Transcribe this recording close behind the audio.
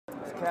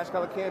Cash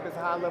Color Campus,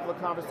 high level of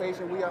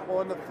conversation. We are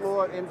on the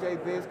floor at MJ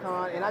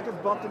BizCon, and I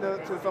just bumped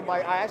into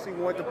somebody I actually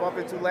wanted to bump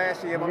into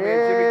last year, my man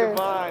Jimi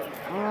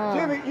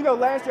Devine. Jimi, you know,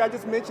 last year I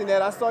just mentioned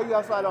that I saw you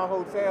outside our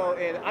hotel,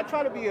 and I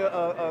try to be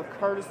a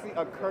courtesy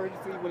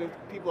when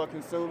people are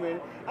consuming.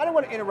 I didn't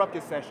want to interrupt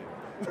your session.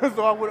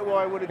 So I would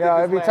have did this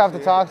it'd be tough year.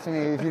 to talk to me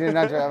if you didn't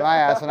enter my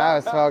ass when I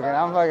was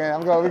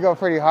smoking. We go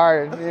pretty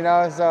hard, you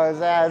know. So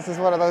it's just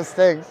one of those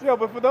things. Yeah,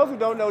 but for those who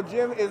don't know,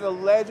 Jim is a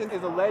legend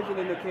in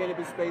the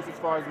cannabis space as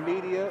far as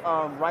media.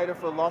 Writer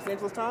for Los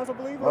Angeles Times, I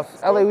believe.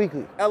 LA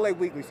Weekly. LA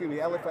Weekly, excuse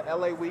me.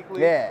 LA Weekly.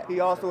 Yeah. He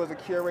also is a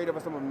curator for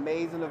some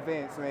amazing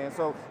events, man.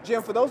 So,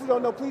 Jim, for those who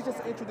don't know, please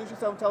just introduce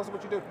yourself and tell us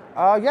what you do.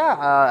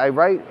 I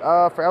write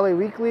for LA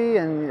Weekly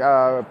and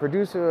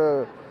produce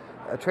a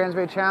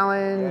Transbay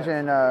Challenge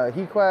and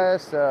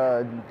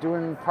HeatQuest,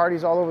 doing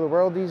parties all over the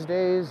world these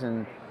days,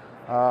 and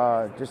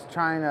just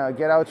trying to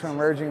get out to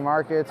emerging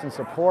markets and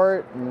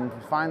support and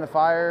find the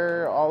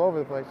fire all over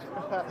the place.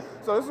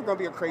 So this is going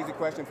to be a crazy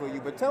question for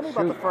you, but tell me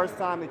about the first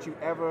time that you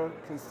ever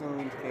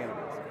consumed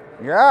cannabis.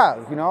 Yeah,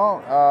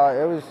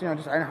 it was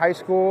just in high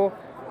school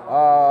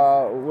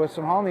with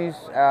some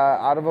homies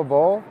out of a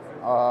bowl.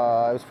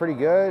 It was pretty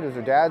good. It was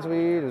their dad's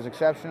weed. It was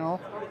exceptional.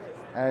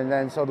 And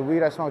then, so the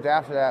weed I smoked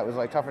after that was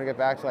like tougher to get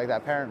back to, like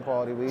that parent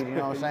quality weed. You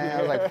know what I'm saying? I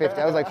was like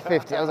 50. I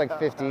was like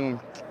 15.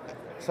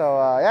 So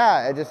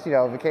it just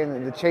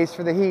became the chase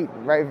for the heat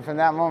right from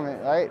that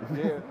moment, right?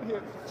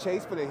 Yeah.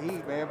 Chase for the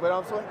heat, man.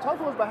 But so talk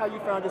to us about how you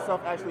found yourself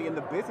actually in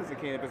the business of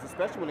cannabis,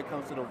 especially when it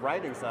comes to the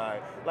writing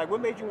side. Like,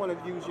 what made you want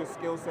to use your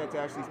skill set to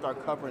actually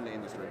start covering the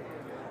industry?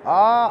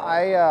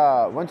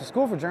 I went to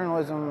school for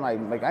journalism. I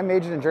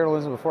majored in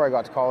journalism before I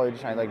got to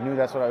college. I knew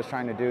that's what I was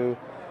trying to do.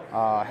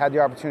 Had the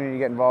opportunity to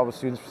get involved with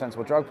Students for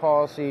Sensible Drug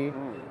Policy,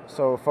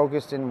 so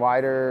focused in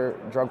wider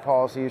drug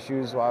policy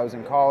issues while I was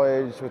in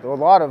college with a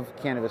lot of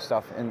cannabis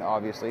stuff, and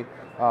obviously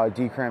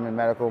decrim and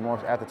medical more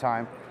at the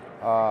time.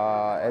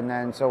 And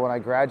then so when I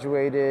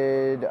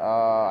graduated,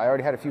 I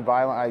already had a few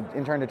bylines. I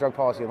interned at Drug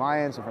Policy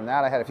Alliance, and from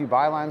that I had a few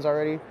bylines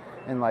already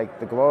in like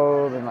the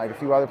Globe and like a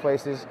few other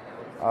places.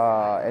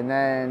 And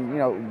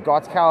then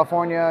got to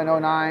California in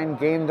 '09,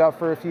 gamed up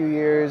for a few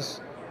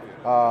years.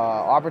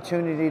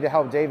 Opportunity to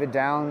help David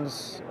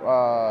Downs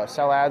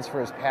sell ads for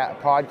his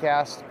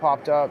podcast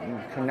popped up,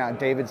 and now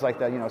David's like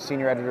the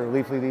senior editor of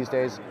Leafly these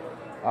days,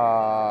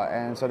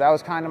 and so that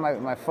was kind of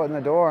my foot in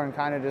the door, and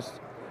kind of just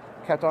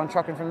kept on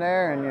trucking from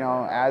there. And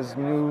as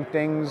new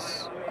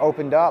things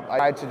opened up, I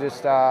tried to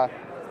just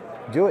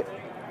do it.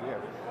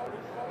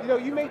 Yeah.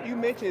 You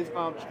mentioned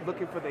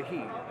looking for the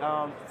heat.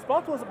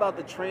 Talk to us about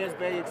the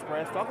Transbay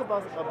Express. Talk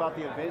about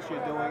the events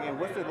you're doing, and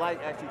what's it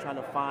like actually trying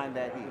to find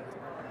that heat.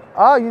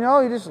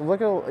 You just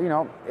look at,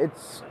 it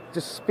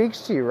just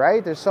speaks to you,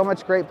 right? There's so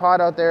much great pot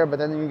out there, but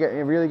then you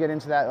really get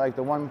into that, like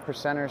the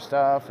 1%er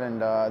stuff,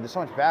 and there's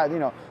so much bad,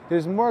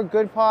 there's more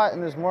good pot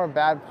and there's more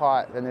bad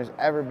pot than there's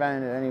ever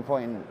been at any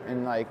point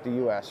in like the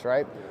US,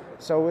 right?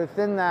 So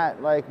within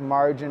that like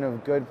margin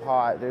of good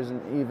pot, there's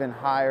even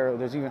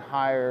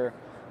higher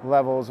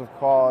levels of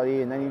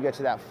quality, and then you get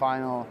to that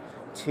final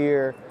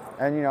tier,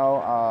 and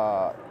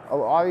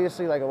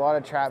obviously, like a lot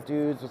of trap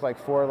dudes with like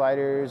 4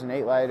 lighters and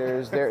 8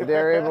 lighters,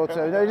 they're able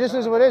to. It just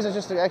is what it is.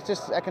 It's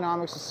just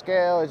economics of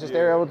scale. It's just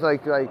they're able to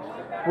like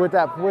with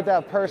that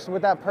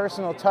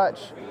personal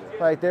touch,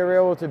 like they were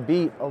able to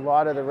beat a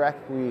lot of the rec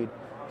weed.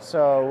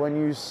 So when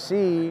you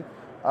see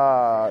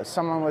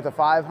someone with a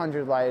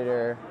 500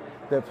 lighter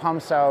that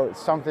pumps out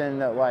something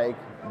that like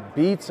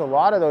beats a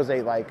lot of those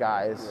 8 light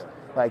guys,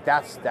 like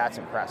that's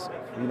impressive.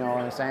 You know what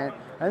I'm saying?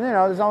 And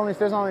there's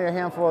only a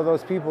handful of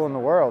those people in the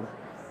world.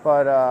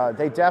 But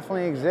they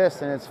definitely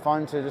exist, and it's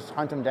fun to just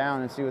hunt them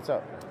down and see what's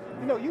up.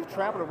 You've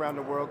traveled around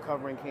the world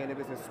covering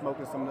cannabis and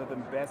smoking some of the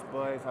best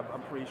buds,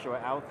 I'm pretty sure,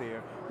 out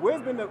there.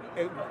 Where's been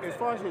as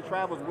far as your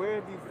travels, where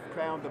have you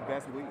found the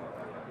best weed?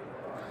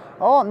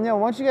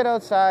 Once you get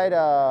outside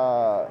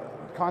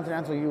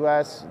continental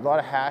U.S., a lot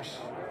of hash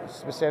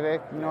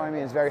specific,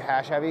 it's very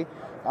hash heavy.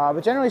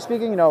 But generally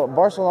speaking,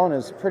 Barcelona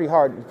is pretty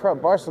hard.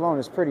 Barcelona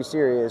is pretty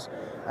serious.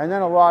 And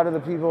then a lot of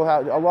the people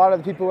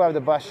who have the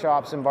bus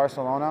shops in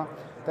Barcelona,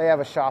 they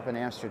have a shop in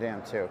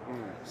Amsterdam too.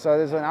 So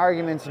there's an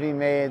argument to be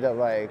made that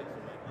like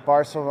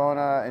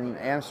Barcelona and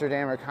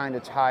Amsterdam are kind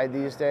of tied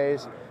these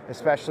days,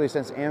 especially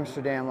since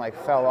Amsterdam like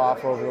fell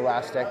off over the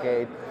last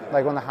decade,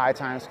 like when the High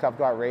Times Cup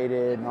got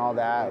raided and all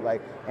that.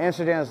 Like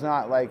Amsterdam's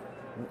not like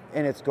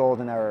in its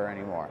golden era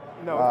anymore.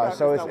 No,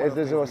 there's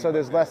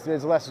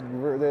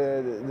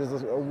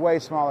a way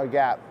smaller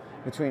gap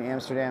between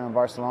Amsterdam and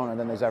Barcelona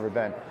than there's ever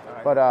been.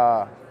 But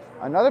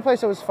another place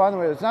that was fun,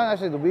 it's not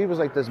actually the weed was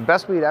like this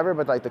best weed ever,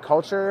 but like the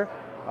culture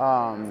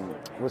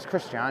was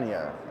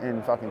Christiania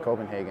in fucking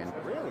Copenhagen.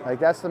 Really? Like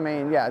that's the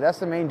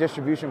main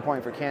distribution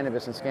point for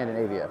cannabis in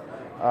Scandinavia.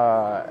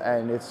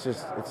 And it's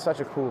such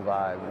a cool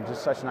vibe and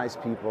just such nice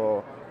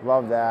people.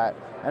 Love that.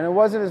 And it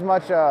wasn't as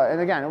much, and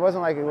again, it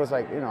wasn't like it was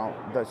like,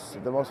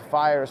 the most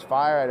fire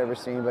I'd ever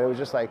seen, but it was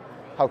just like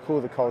how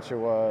cool the culture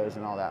was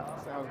and all that.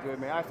 Sounds good,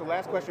 man. All right, so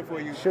last question for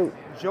you. Shoot.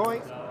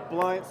 Joints,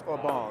 blunts, or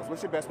bongs?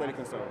 What's your best way to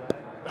consume?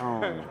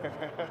 Oh.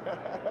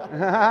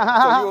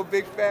 So you a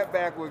big fat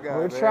backwood guy.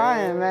 We're man.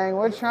 trying, man.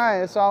 We're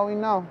trying. That's all we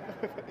know.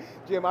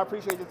 Jim, I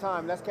appreciate your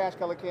time. That's Cash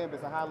Color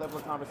Canvas, a high level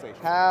of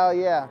conversation. Hell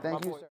yeah.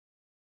 Thank My you, boy. sir.